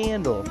pumpkin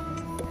candle.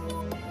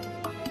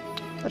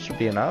 That should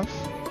be enough.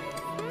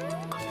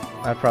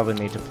 I probably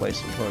need to place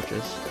some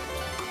torches.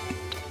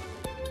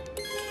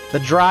 The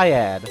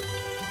Dryad!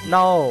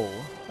 No!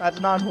 That's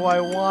not who I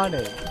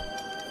wanted!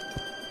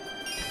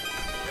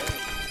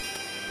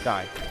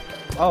 Die.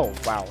 Oh,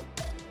 wow.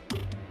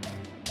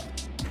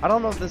 I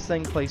don't know if this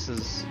thing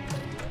places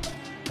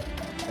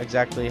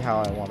exactly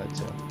how I want it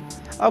to.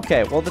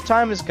 Okay, well the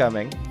time is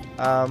coming.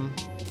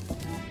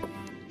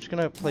 Just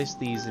gonna place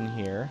these in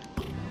here.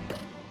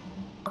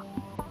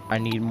 I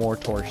need more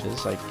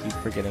torches, I keep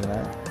forgetting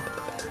that.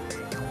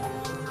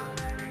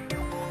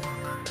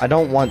 I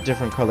don't want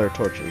different color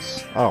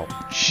torches. Oh,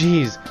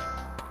 jeez.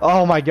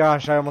 Oh my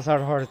gosh, I almost had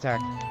a heart attack.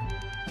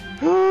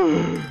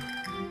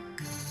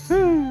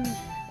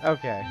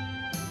 Okay.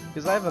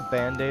 Because I have a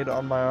band-aid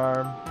on my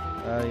arm,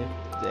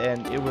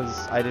 and it was,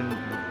 I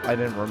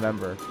didn't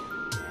remember.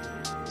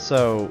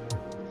 So,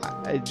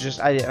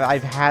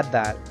 I've had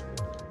that,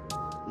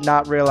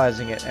 not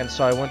realizing it, and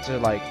so I went to,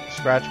 like,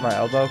 scratch my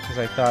elbow because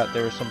I thought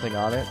there was something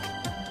on it.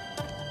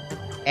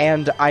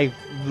 And I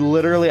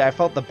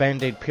felt the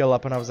band-aid peel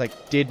up and I was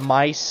like, did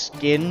my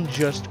skin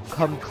just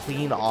come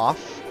clean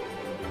off?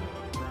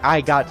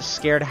 I got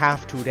scared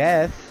half to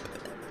death.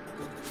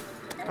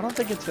 I don't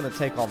think it's going to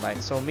take all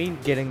night, so me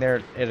getting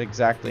there at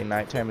exactly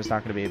nighttime is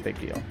not going to be a big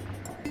deal.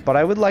 But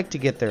I would like to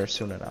get there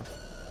soon enough.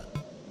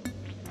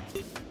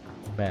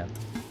 Man.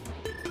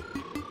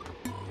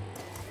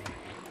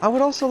 I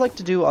would also like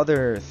to do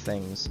other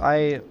things.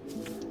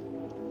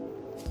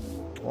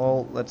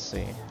 Well, let's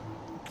see.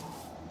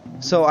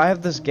 So I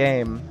have this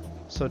game.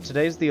 So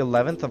today's the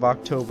 11th of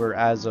October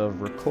as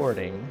of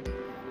recording.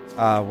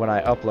 When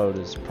I upload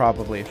is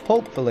probably,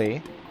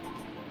 hopefully,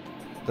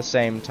 the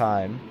same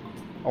time.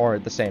 Or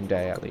the same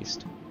day, at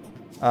least.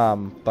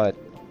 But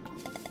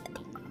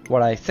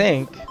what I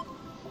think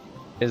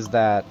is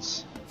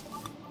that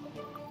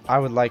I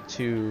would like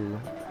to...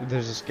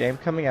 There's this game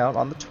coming out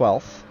on the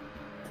 12th.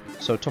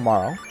 So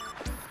tomorrow.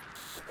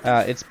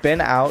 It's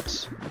been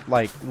out,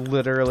 like,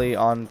 literally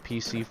on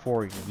PC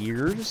for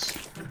years.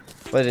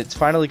 But it's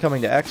finally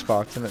coming to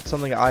Xbox, and it's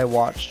something I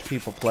watched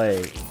people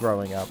play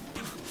growing up.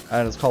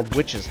 And it's called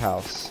Witch's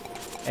House.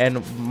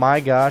 And my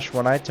gosh,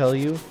 when I tell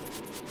you,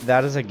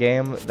 that is a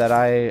game that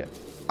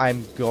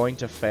I'm going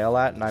to fail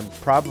at, and I'm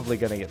probably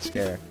going to get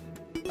scared.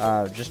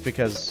 Just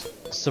because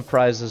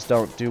surprises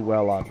don't do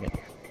well on me.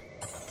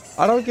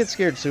 I don't get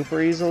scared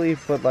super easily,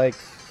 but like,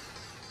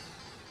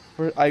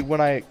 when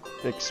I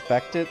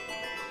expect it,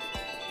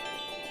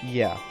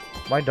 yeah.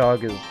 My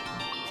dog is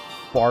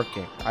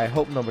barking. I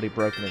hope nobody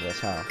broke into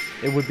this house.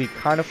 It would be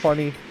kind of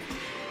funny,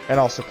 and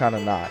also kind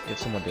of not, if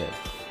someone did.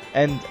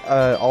 And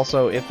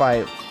also, if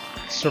I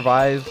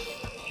survive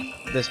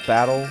this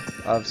battle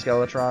of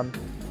Skeletron,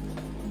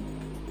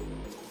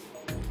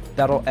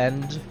 that'll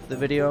end the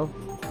video.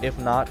 If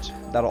not,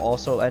 that'll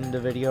also end the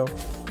video.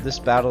 This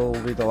battle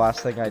will be the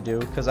last thing I do,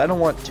 because I don't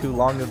want too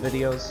long of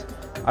videos.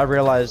 I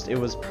realized it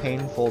was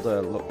painful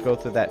to go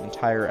through that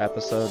entire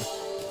episode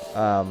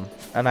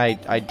And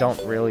I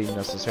don't really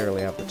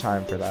necessarily have the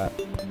time for that.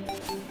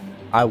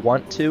 I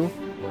want to.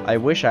 I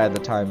wish I had the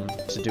time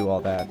to do all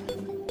that,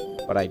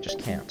 but I just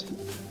can't.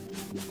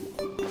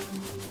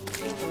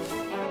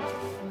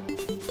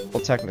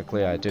 Well,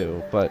 technically I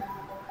do, but,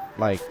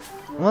 like,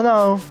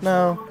 well,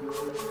 no.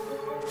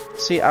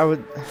 See, I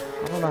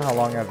don't know how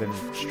long I've been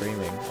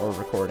streaming or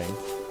recording,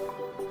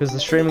 because the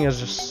streaming is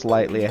just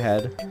slightly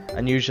ahead,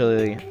 and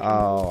usually,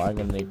 oh, I'm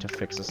gonna need to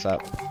fix this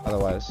up,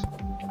 otherwise.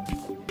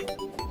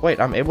 Wait,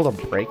 I'm able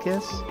to break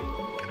this?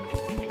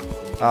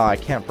 Oh, I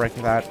can't break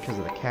that because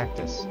of the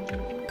cactus.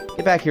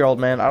 Get back here, old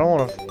man. I don't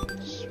want to...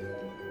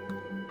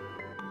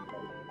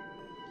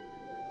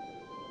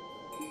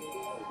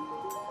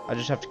 I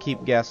just have to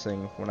keep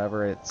guessing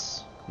whenever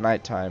it's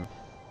nighttime.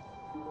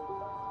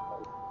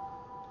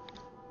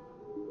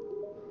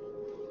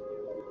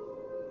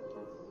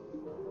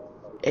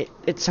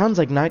 It sounds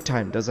like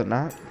nighttime, does it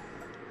not?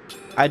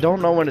 I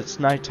don't know when it's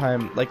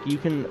nighttime. Like, you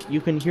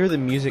can hear the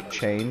music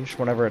change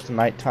whenever it's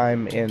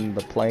nighttime in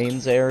the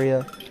plains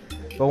area.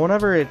 But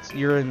whenever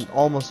you're in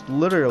almost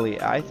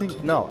literally, I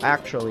think, no,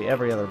 actually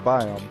every other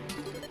biome,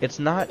 it's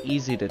not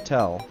easy to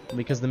tell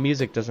because the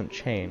music doesn't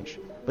change.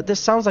 But this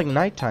sounds like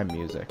nighttime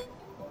music.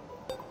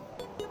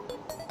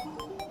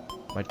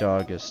 My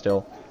dog is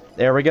still...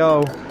 There we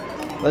go!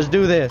 Let's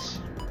do this!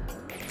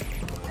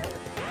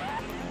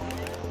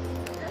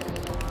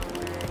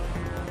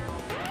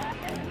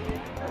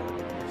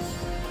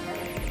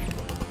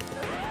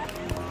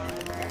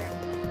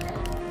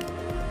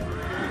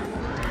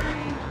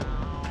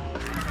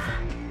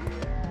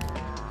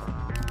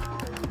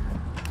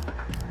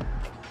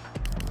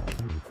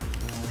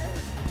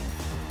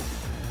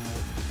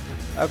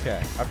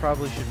 Okay, I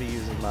probably should be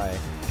using my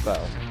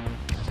bow.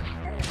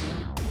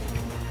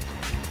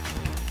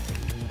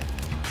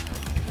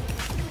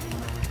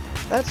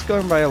 That's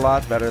going by a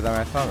lot better than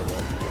I thought it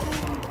would.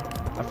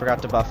 I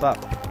forgot to buff up.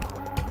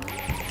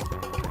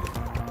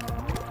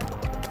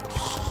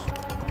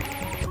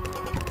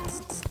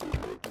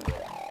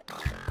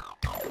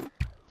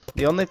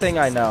 The only thing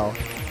I know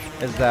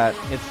is that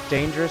it's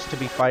dangerous to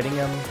be fighting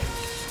him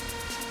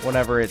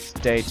whenever it's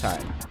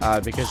daytime,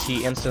 because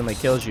he instantly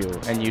kills you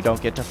and you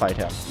don't get to fight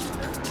him.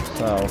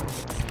 So,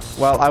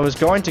 well, I was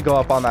going to go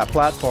up on that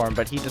platform,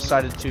 but he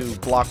decided to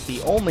block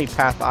the only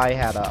path I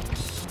had up.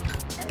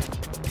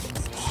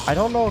 I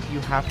don't know if you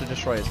have to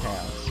destroy his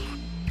hands.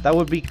 That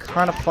would be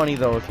kind of funny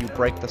though if you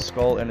break the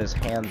skull and his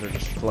hands are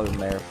just floating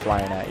there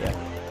flying at you.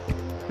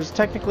 Because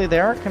technically they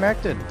aren't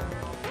connected.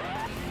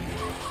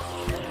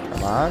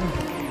 Come on.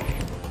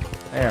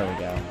 There we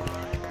go.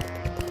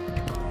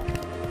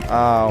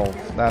 Oh,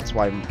 that's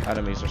why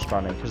enemies are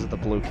spawning, because of the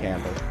blue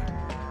candle.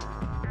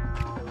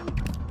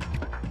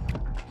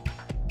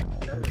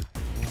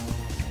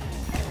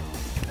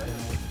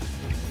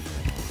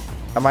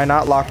 Am I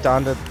not locked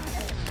onto...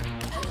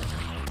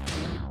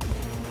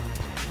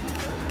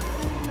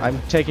 I'm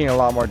taking a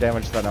lot more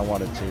damage than I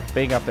wanted to.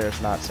 Being up there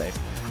is not safe.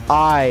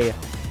 Bad.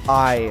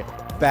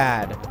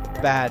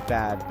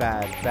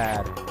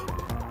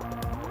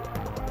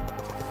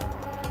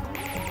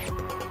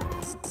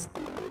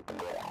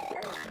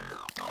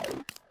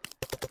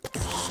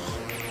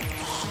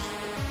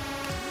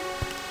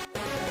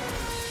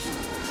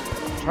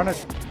 Trying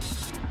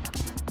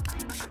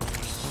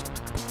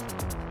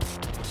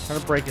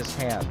to break his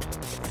hand.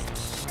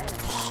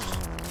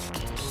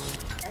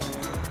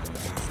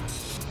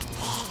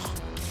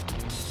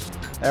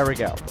 There we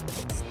go.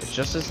 It's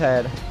just his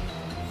head.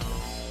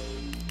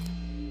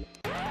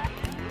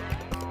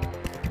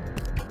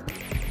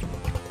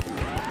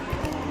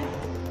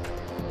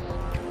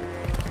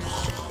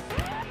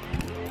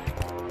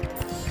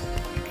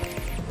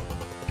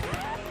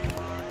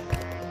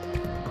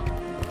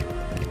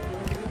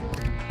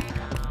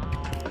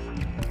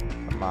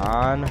 Come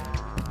on.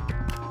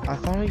 I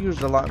thought I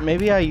used a lot.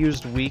 Maybe I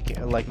used weak,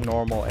 like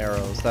normal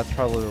arrows. That's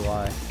probably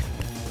why.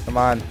 Come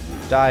on.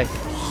 Die.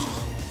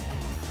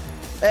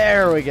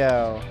 There we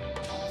go.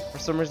 For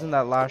some reason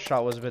that last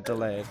shot was a bit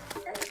delayed.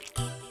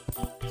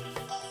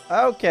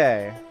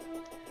 Okay.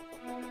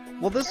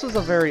 Well, this was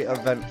a very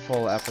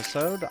eventful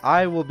episode.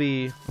 I will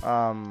be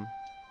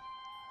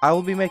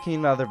making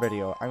another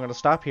video. I'm going to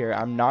stop here.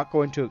 I'm not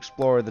going to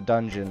explore the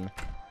dungeon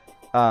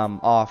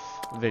off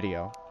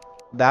video.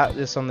 That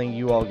is something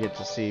you all get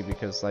to see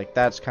because, like,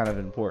 that's kind of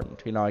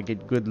important. You know, I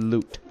get good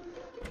loot.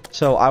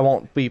 So I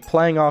won't be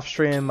playing off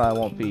stream, I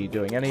won't be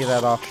doing any of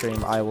that off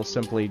stream, I will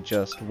simply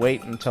just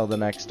wait until the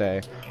next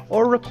day,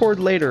 or record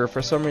later if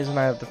for some reason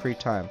I have the free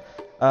time.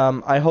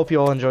 I hope you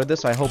all enjoyed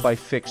this, I hope I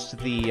fixed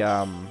the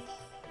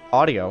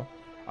audio,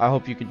 I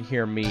hope you can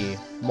hear me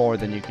more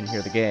than you can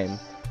hear the game,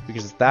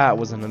 because that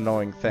was an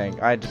annoying thing.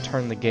 I had to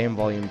turn the game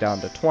volume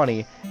down to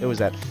 20, it was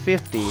at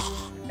 50,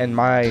 and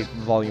my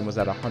volume was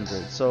at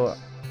 100, so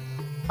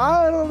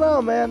I don't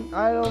know, man,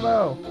 I don't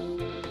know.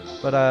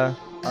 But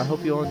I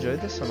hope you all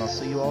enjoyed this, and I'll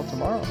see you all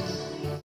tomorrow.